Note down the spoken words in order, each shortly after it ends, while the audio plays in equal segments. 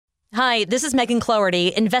Hi, this is Megan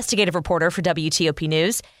Cloherty, investigative reporter for WTOP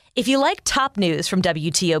News. If you like top news from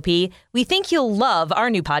WTOP, we think you'll love our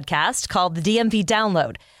new podcast called The DMV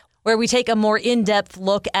Download, where we take a more in-depth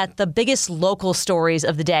look at the biggest local stories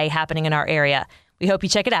of the day happening in our area. We hope you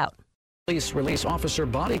check it out. Police release officer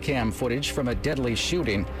body cam footage from a deadly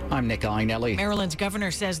shooting. I'm Nick Einelli. Maryland's governor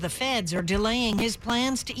says the feds are delaying his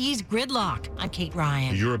plans to ease gridlock. I'm Kate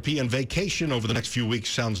Ryan. A European vacation over the next few weeks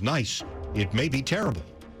sounds nice. It may be terrible.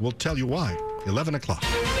 We'll tell you why. 11 o'clock.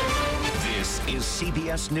 This is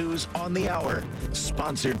CBS News on the Hour,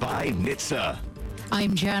 sponsored by NHTSA.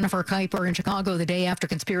 I'm Jennifer Kuiper in Chicago. The day after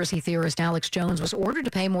conspiracy theorist Alex Jones was ordered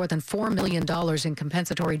to pay more than $4 million in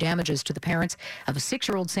compensatory damages to the parents of a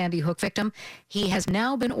 6-year-old Sandy Hook victim, he has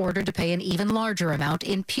now been ordered to pay an even larger amount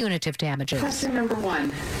in punitive damages. Question number 1,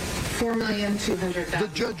 $4,200,000. The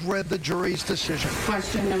judge read the jury's decision.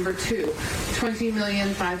 Question number 2,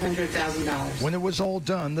 $20,500,000. When it was all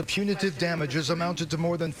done, the punitive damages amounted to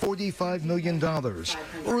more than $45 million.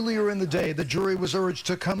 Earlier in the day, the jury was urged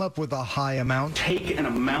to come up with a high amount. Take an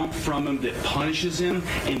amount from him that punishes him,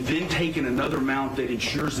 and then taking another amount that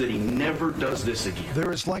ensures that he never does this again.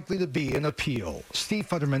 There is likely to be an appeal. Steve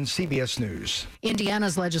Futterman, CBS News.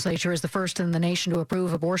 Indiana's legislature is the first in the nation to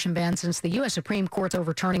approve abortion ban since the U.S. Supreme Court's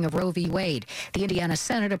overturning of Roe v. Wade. The Indiana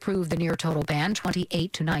Senate approved the near-total ban,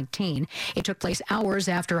 28-19. It took place hours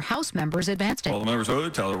after House members advanced it. Well, the members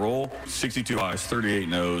voted, tally the roll. 62 ayes, 38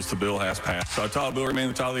 noes. The bill has passed. So I tell the bill remain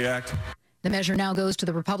the title of the act. The measure now goes to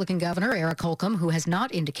the Republican governor, Eric Holcomb, who has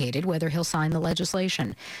not indicated whether he'll sign the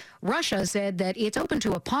legislation. Russia said that it's open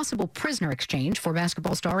to a possible prisoner exchange for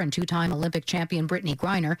basketball star and 2-time Olympic champion Brittany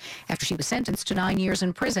Griner after she was sentenced to 9 years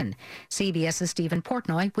in prison. CBS's Stephen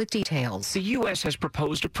Portnoy with details. The U.S. has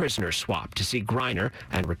proposed a prisoner swap to see Griner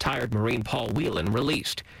and retired Marine Paul Whelan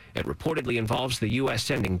released. It reportedly involves the U.S.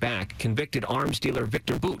 sending back convicted arms dealer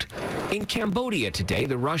Victor Bout. In Cambodia today,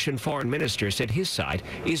 the Russian foreign minister said his side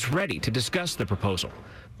is ready to discuss the proposal.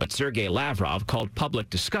 But Sergei Lavrov called public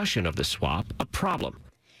discussion of the swap a problem.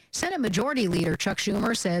 Senate Majority Leader Chuck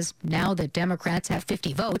Schumer says now that Democrats have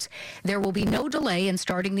 50 votes, there will be no delay in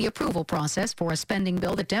starting the approval process for a spending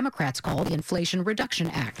bill that Democrats call the Inflation Reduction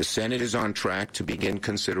Act. The Senate is on track to begin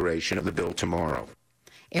consideration of the bill tomorrow.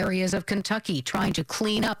 Areas of Kentucky trying to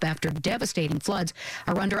clean up after devastating floods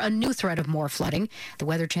are under a new threat of more flooding. The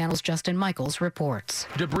Weather Channel's Justin Michaels reports.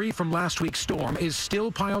 Debris from last week's storm is still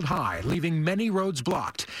piled high, leaving many roads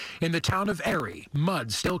blocked. In the town of Erie,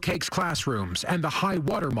 mud still cakes classrooms, and the high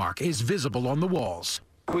water mark is visible on the walls.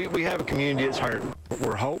 We have a community that's hurt.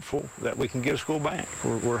 We're hopeful that we can get a school back.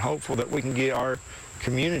 We're hopeful that we can get our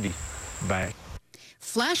community back.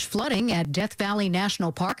 Flash flooding at Death Valley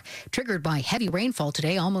National Park, triggered by heavy rainfall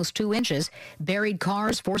today, almost 2 inches. Buried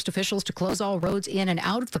cars forced officials to close all roads in and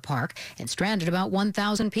out of the park and stranded about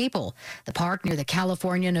 1,000 people. The park near the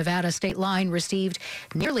California-Nevada state line received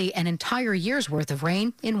nearly an entire year's worth of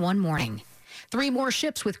rain in one morning. 3 more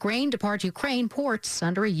ships with grain depart Ukraine ports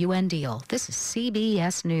under a UN deal. This is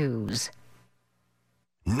CBS News.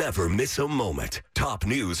 Never miss a moment. Top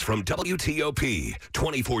news from WTOP.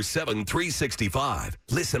 24/7, 365.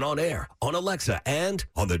 Listen on air, on Alexa, and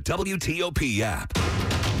on the WTOP app.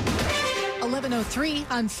 11:03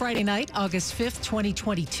 on Friday night, August 5th,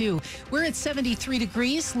 2022. We're at 73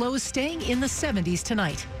 degrees, lows staying in the 70s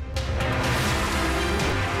tonight.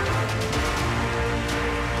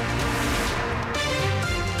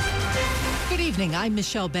 Good evening, I'm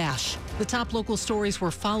Michelle Bash. The top local stories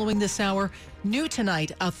we're following this hour. New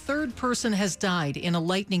tonight, a third person has died in a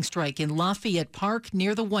lightning strike in Lafayette Park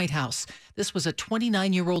near the White House. This was a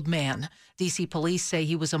 29-year-old man. D.C. police say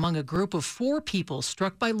he was among a group of 4 people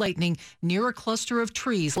struck by lightning near a cluster of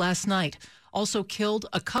trees last night. Also killed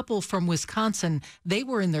a couple from Wisconsin. They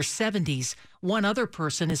were in their 70s. One other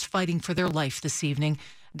person is fighting for their life this evening.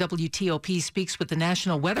 WTOP speaks with the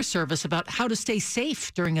National Weather Service about how to stay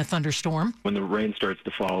safe during a thunderstorm. When the rain starts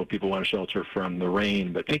to fall, people want to shelter from the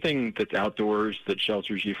rain, but anything that's outdoors that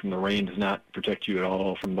shelters you from the rain does not protect you at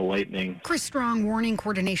all from the lightning. Chris Strong, warning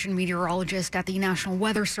coordination meteorologist at the National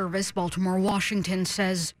Weather Service, Baltimore, Washington,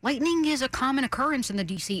 says lightning is a common occurrence in the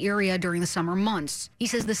D.C. area during the summer months. He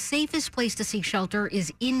says the safest place to seek shelter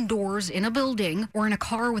is indoors in a building or in a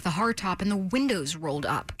car with a hardtop and the windows rolled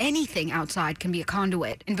up. Anything outside can be a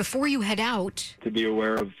conduit. And before you head out, to be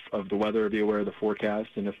aware of the weather, be aware of the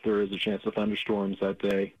forecast, and if there is a chance of thunderstorms that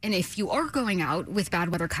day. And if you are going out with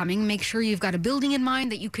bad weather coming, make sure you've got a building in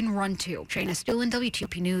mind that you can run to. Shayna Stillin,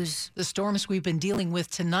 WTOP News. The storms we've been dealing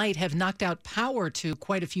with tonight have knocked out power to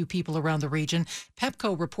quite a few people around the region.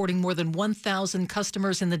 Pepco reporting more than 1,000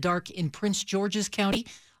 customers in the dark in Prince George's County.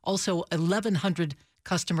 Also, 1,100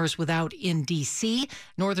 customers without in D.C.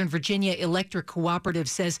 Northern Virginia Electric Cooperative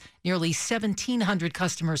says nearly 1,700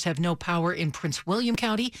 customers have no power in Prince William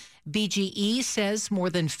County. BGE says more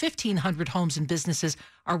than 1,500 homes and businesses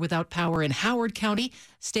are without power in Howard County.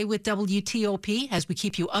 Stay with WTOP as we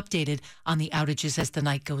keep you updated on the outages as the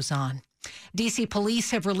night goes on. D.C.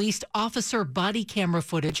 police have released officer body camera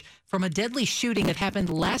footage from a deadly shooting that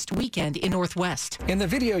happened last weekend in Northwest. In the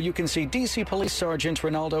video, you can see D.C. Police Sergeant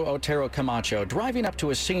Ronaldo Otero Camacho driving up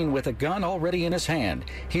to a scene with a gun already in his hand.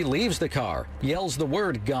 He leaves the car, yells the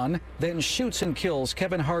word gun, then shoots and kills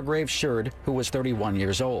Kevin Hargrave Sherd, who was 31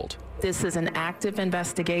 years old. This is an active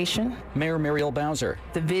investigation. Mayor Muriel Bowser.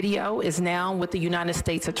 The video is now with the United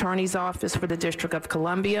States Attorney's Office for the District of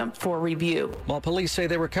Columbia for review. While police say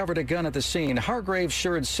they recovered a gun at the scene, Hargrave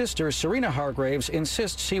Sherd's sister, Serena Hargraves,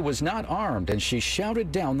 insists he was not armed, and she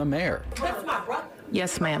shouted down the mayor. That's my brother.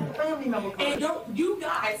 Yes, ma'am. And you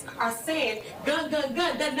guys are saying gun, gun,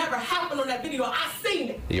 gun. That never happened on that video. I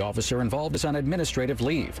seen it. The officer involved is on administrative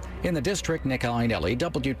leave. In the district, Nick Iannelli,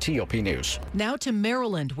 WTOP News. Now to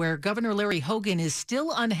Maryland, where Governor Larry Hogan is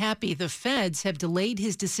still unhappy the feds have delayed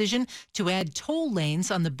his decision to add toll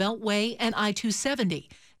lanes on the Beltway and I-270.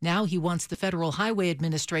 Now he wants the Federal Highway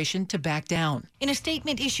Administration to back down. In a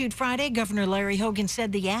statement issued Friday, Governor Larry Hogan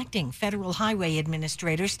said the acting Federal Highway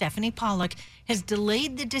Administrator, Stephanie Pollock, has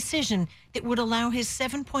delayed the decision that would allow his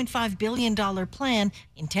 $7.5 billion plan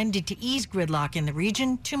intended to ease gridlock in the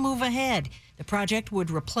region to move ahead. The project would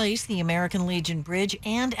replace the American Legion Bridge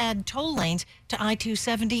and add toll lanes to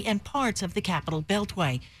I-270 and parts of the Capitol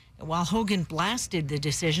Beltway. While Hogan blasted the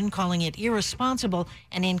decision, calling it irresponsible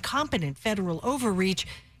and incompetent federal overreach,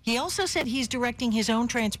 he also said he's directing his own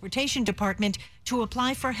transportation department to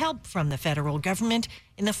apply for help from the federal government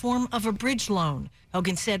in the form of a bridge loan.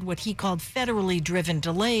 Hogan said what he called federally driven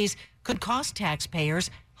delays could cost taxpayers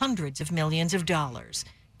hundreds of millions of dollars.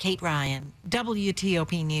 Kate Ryan,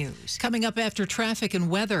 WTOP News. Coming up after traffic and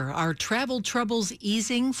weather, are travel troubles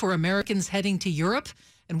easing for Americans heading to Europe?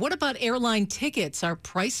 And what about airline tickets? Are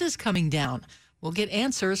prices coming down? We'll get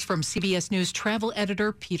answers from CBS News travel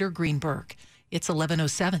editor Peter Greenberg. It's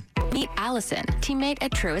 11:07. Meet Allison, teammate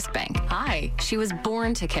at Truist Bank. Hi. She was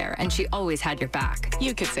born to care, and she always had your back.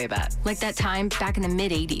 You could say that. Like that time back in the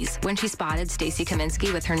mid-'80s when she spotted Stacy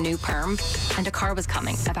Kaminsky with her new perm, and a car was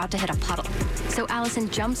coming, about to hit a puddle. So Allison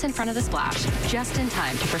jumps in front of the splash, just in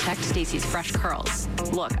time to protect Stacy's fresh curls.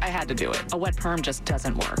 Look, I had to do it. A wet perm just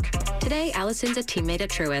doesn't work. Today, Allison's a teammate at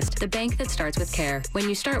Truist, the bank that starts with care. When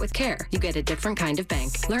you start with care, you get a different kind of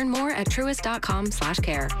bank. Learn more at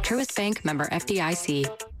truist.com/care. Truist Bank, member FDIC.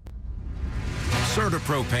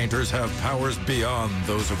 CertaPro painters have powers beyond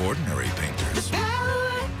those of ordinary painters. The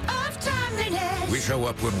power of timeliness. We show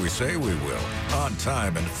up when we say we will, on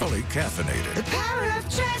time and fully caffeinated. The power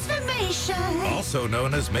of transformation. Also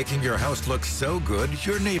known as making your house look so good,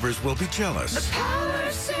 your neighbors will be jealous. The power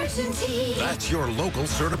of certainty. That's your local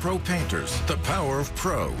CertaPro painters. The power of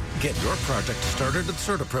pro. Get your project started at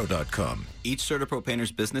CertaPro.com. Each CertaPro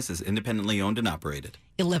painter's business is independently owned and operated.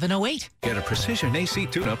 11:08. Get a precision AC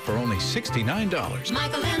tune-up for only $69.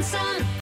 Michael and Son.